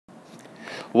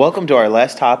Welcome to our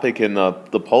last topic in the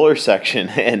polar section,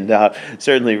 and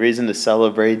certainly reason to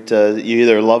celebrate. You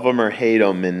either love them or hate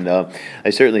them, and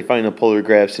I certainly find the polar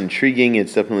graphs intriguing.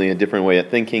 It's definitely a different way of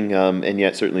thinking, and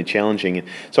yet certainly challenging.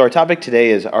 So our topic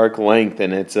today is arc length,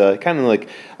 and it's kind of like,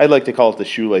 I'd like to call it the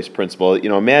shoelace principle. You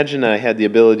know, imagine I had the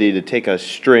ability to take a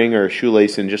string or a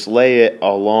shoelace and just lay it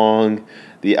along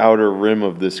the outer rim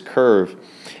of this curve,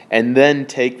 and then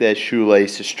take that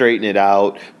shoelace, straighten it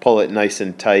out, pull it nice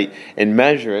and tight, and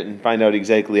measure it and find out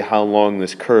exactly how long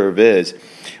this curve is.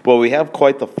 Well, we have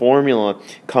quite the formula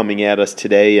coming at us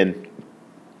today, and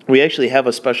we actually have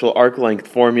a special arc length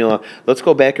formula. Let's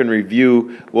go back and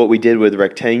review what we did with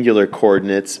rectangular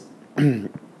coordinates.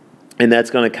 And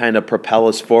that's going to kind of propel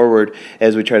us forward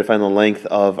as we try to find the length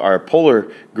of our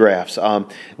polar graphs.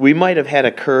 We might have had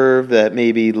a curve that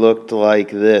maybe looked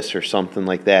like this or something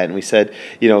like that. And we said,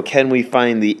 you know, can we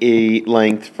find the A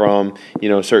length from, you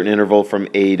know, a certain interval from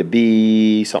A to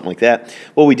B, something like that.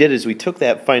 What we did is we took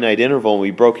that finite interval and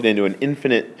we broke it into an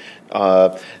infinite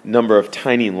number of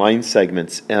tiny line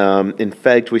segments. In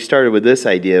fact, we started with this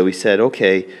idea. We said,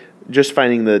 okay, just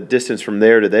finding the distance from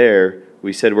there to there,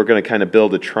 we said we're going to kind of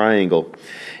build a triangle.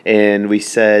 And we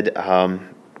said,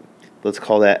 let's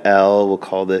call that L, we'll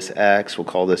call this X, we'll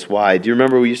call this Y. Do you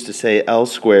remember we used to say L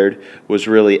squared was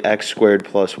really X squared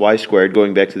plus Y squared,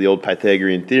 going back to the old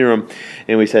Pythagorean theorem.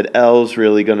 And we said L is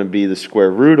really going to be the square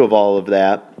root of all of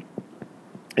that.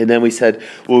 And then we said,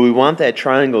 well, we want that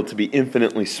triangle to be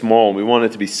infinitely small. We want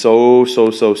it to be so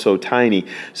tiny.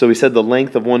 So we said the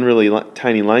length of one really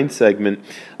tiny line segment,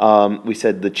 we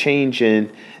said the change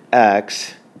in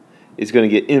X is going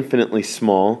to get infinitely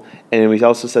small, and we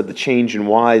also said the change in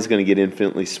Y is going to get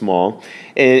infinitely small,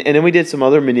 and then we did some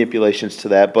other manipulations to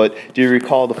that. But do you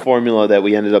recall the formula that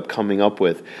we ended up coming up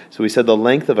with? So we said the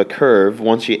length of a curve,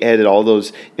 once you added all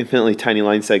those infinitely tiny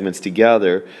line segments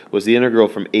together, was the integral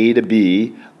from A to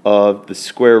B of the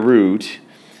square root.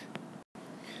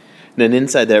 And then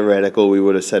inside that radical we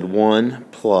would have said 1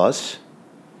 plus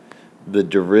the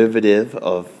derivative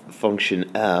of function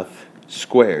f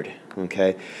squared.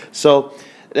 Okay, so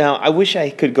now I wish I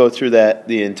could go through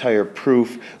the entire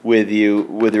proof with you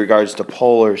with regards to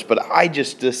polars, but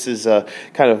this is a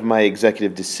kind of my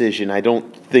executive decision. I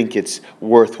don't think it's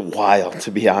worthwhile,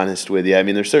 to be honest with you. I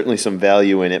mean, there's certainly some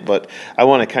value in it, but I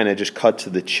want to kind of just cut to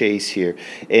the chase here.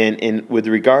 And with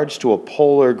regards to a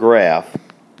polar graph,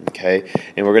 okay,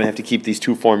 and we're going to have to keep these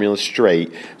two formulas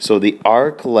straight. So the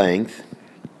arc length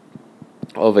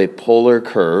of a polar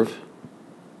curve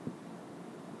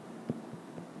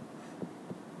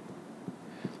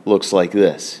looks like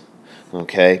this.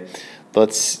 Okay,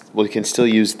 we can still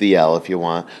use the L if you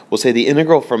want. We'll say the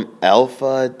integral from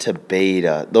alpha to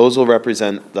beta. Those will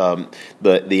represent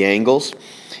the angles,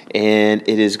 and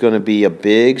it is going to be a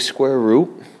big square root,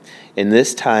 and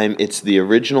this time it's the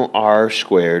original r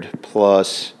squared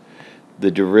plus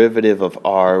the derivative of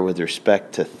r with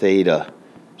respect to theta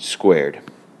squared.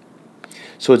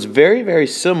 So it's very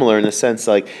similar in the sense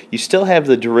like you still have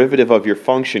the derivative of your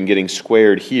function getting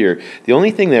squared here. The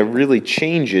only thing that really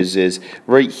changes is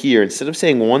right here, instead of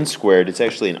saying 1 squared, it's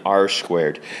actually an r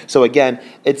squared. So again,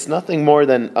 it's nothing more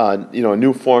than you know, a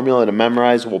new formula to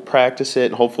memorize. We'll practice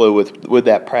it, and hopefully with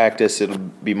that practice it'll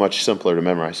be much simpler to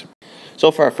memorize.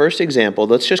 So for our first example,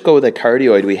 let's just go with the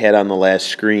cardioid we had on the last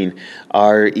screen.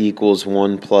 R equals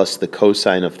 1 plus the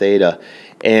cosine of theta.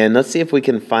 And let's see if we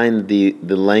can find the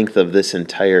length of this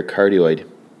entire cardioid.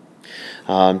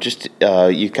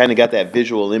 You kind of got that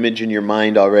visual image in your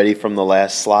mind already from the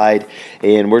last slide,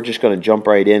 and we're just going to jump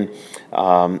right in.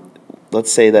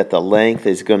 Let's say that the length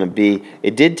is going to be,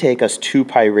 it did take us 2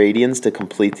 pi radians to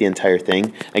complete the entire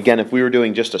thing. Again, if we were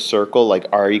doing just a circle like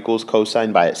r equals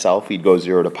cosine by itself, we'd go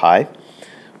 0 to pi.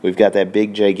 We've got that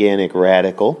big gigantic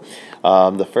radical.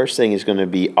 The first thing is going to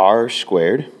be r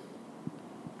squared,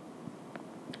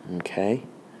 okay,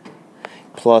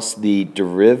 plus the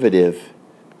derivative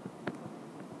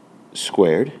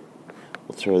squared.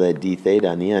 We'll throw that d theta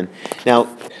on the end. Now,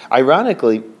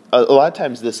 ironically, a lot of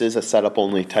times this is a setup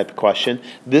only type of question.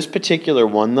 This particular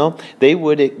one though, they're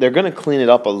going to clean it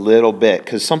up a little bit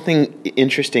because something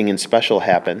interesting and special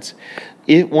happens.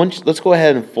 Let's go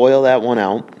ahead and FOIL that one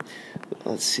out.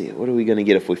 Let's see, what are we going to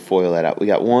get if we FOIL that out? We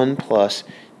got 1 plus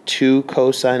 2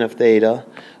 cosine of theta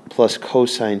plus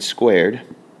cosine squared.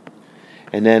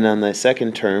 And then on the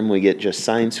second term, we get just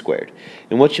sine squared.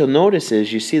 And what you'll notice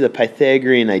is you see the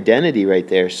Pythagorean identity right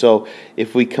there. So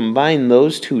if we combine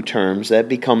those two terms, that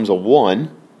becomes a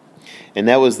 1. And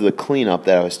that was the cleanup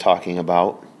that I was talking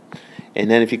about. And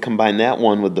then if you combine that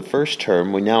one with the first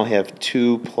term, we now have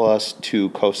 2 plus 2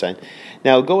 cosine.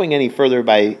 Now going any further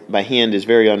by hand is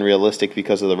very unrealistic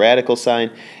because of the radical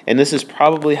sign, and this is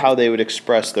probably how they would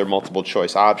express their multiple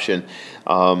choice option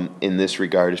in this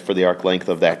regard, is for the arc length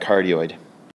of that cardioid.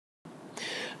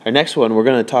 Our next one, we're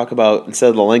going to talk about, instead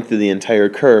of the length of the entire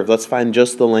curve, let's find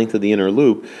just the length of the inner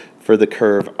loop for the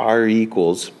curve r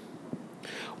equals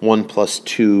 1 plus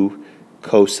 2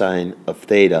 cosine of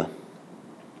theta.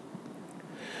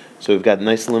 So we've got a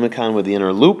nice limicon with the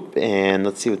inner loop, and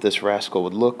let's see what this rascal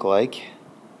would look like.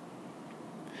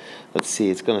 Let's see,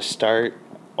 it's going to start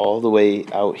all the way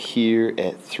out here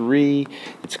at 3.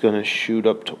 It's going to shoot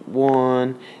up to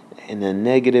 1, and then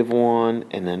 -1,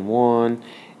 and then 1.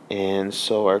 And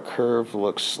so our curve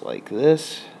looks like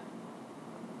this.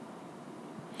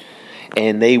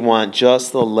 And they want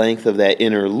just the length of that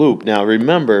inner loop. Now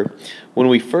remember, when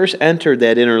we first entered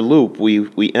that inner loop,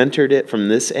 we entered it from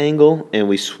this angle and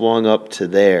we swung up to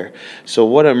there. So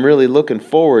what I'm really looking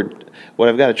forward, what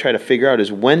I've got to try to figure out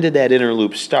is, when did that inner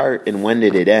loop start and when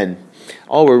did it end?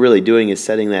 All we're really doing is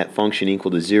setting that function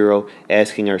equal to 0,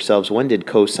 asking ourselves, when does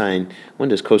cosine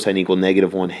equal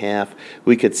 -1/2?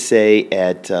 We could say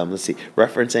at, let's see,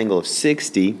 reference angle of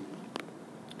 60.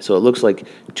 So it looks like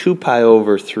 2 pi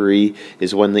over 3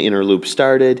 is when the inner loop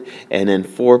started, and then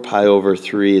 4 pi over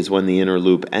 3 is when the inner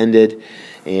loop ended.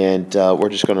 And we're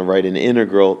just going to write an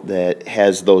integral that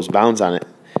has those bounds on it.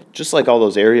 Just like all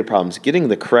those area problems, getting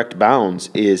the correct bounds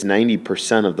is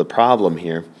 90% of the problem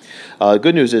here.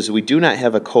 Good news is we do not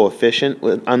have a coefficient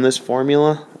on this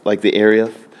formula, like the area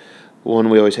one.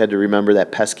 We always had to remember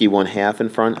that pesky 1/2 in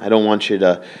front. I don't want you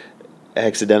to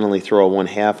accidentally throw a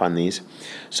 1/2 on these.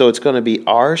 So it's going to be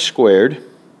r squared,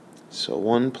 so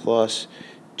 1 plus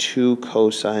 2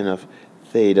 cosine of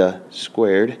theta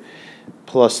squared,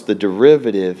 plus the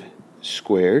derivative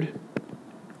squared.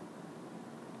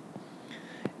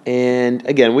 And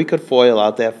again, we could FOIL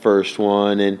out that first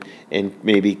one and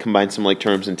maybe combine some like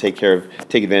terms and take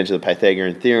advantage of the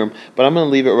Pythagorean theorem. But I'm going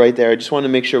to leave it right there. I just want to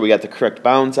make sure we got the correct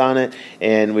bounds on it,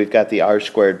 and we've got the r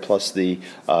squared plus the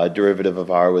derivative of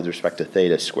r with respect to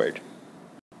theta squared.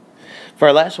 For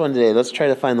our last one today, let's try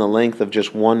to find the length of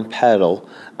just one petal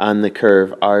on the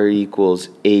curve r equals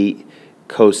 8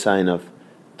 cosine of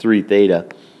 3 theta.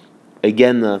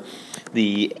 Again,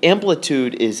 the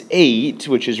amplitude is 8,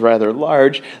 which is rather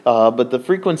large, but the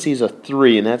frequency is a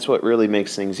 3, and that's what really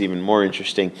makes things even more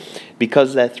interesting.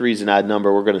 Because that 3 is an odd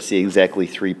number, we're going to see exactly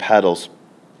 3 petals.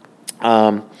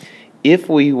 If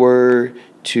we were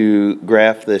to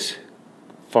graph this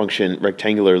function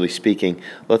rectangularly speaking,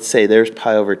 let's say there's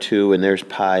pi over 2, and there's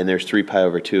pi, and there's 3 pi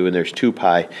over 2, and there's 2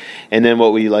 pi. And then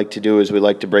what we like to do is we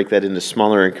like to break that into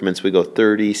smaller increments. We go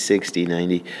 30, 60,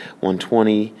 90,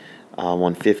 120,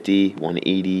 150,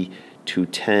 180,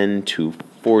 210,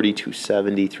 240,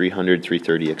 270, 300,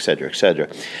 330, etc., etc.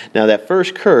 Now that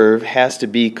first curve has to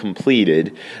be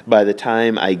completed by the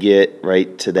time I get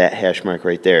right to that hash mark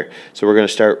right there. So we're going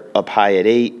to start up high at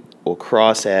 8. We'll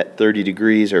cross at 30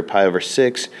 degrees, or pi over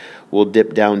 6. We'll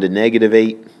dip down to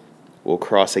 -8. We'll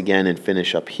cross again and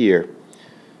finish up here.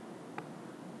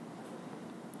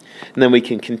 And then we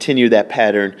can continue that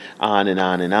pattern on and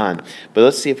on and on. But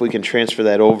let's see if we can transfer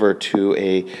that over to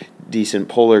a decent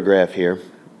polar graph here.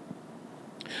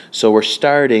 So we're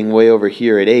starting way over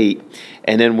here at 8,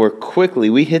 and then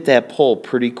we hit that pole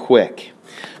pretty quick.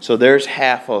 So there's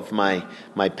half of my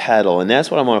petal, and that's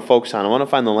what I want to focus on. I want to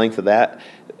find the length of that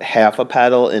half a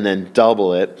petal and then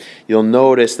double it. You'll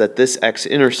notice that this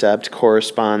x-intercept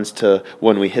corresponds to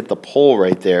when we hit the pole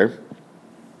right there.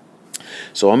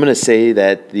 So I'm going to say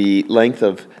that the length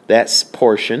of that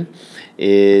portion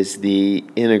is the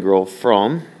integral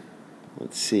from,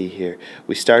 let's see here,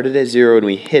 we started at 0 and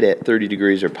we hit it 30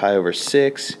 degrees, or pi over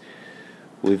 6.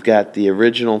 We've got the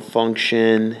original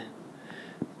function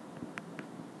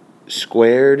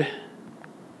squared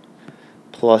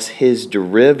plus his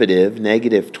derivative,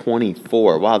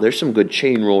 -24. Wow, there's some good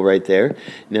chain rule right there.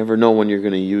 Never know when you're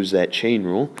going to use that chain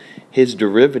rule. His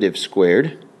derivative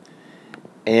squared.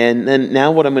 And then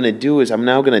now what I'm going to do is I'm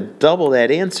now going to double that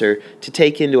answer to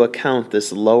take into account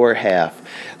this lower half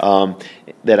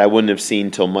that I wouldn't have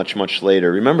seen till much, much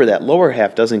later. Remember, that lower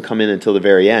half doesn't come in until the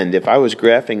very end. If I was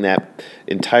graphing that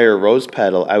entire rose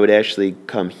petal, I would actually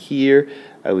come here,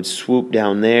 I would swoop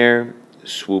down there,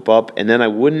 swoop up, and then I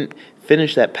wouldn't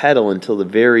finish that petal until the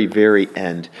very, very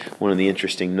end. One of the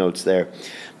interesting notes there.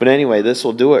 But anyway, this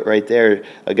will do it right there.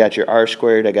 I got your r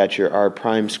squared, I got your r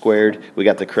prime squared, we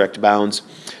got the correct bounds.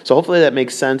 So hopefully that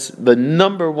makes sense. The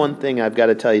number one thing I've got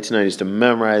to tell you tonight is to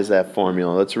memorize that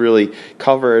formula. Let's really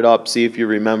cover it up, see if you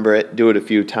remember it, do it a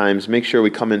few times. Make sure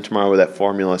we come in tomorrow with that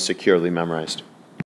formula securely memorized.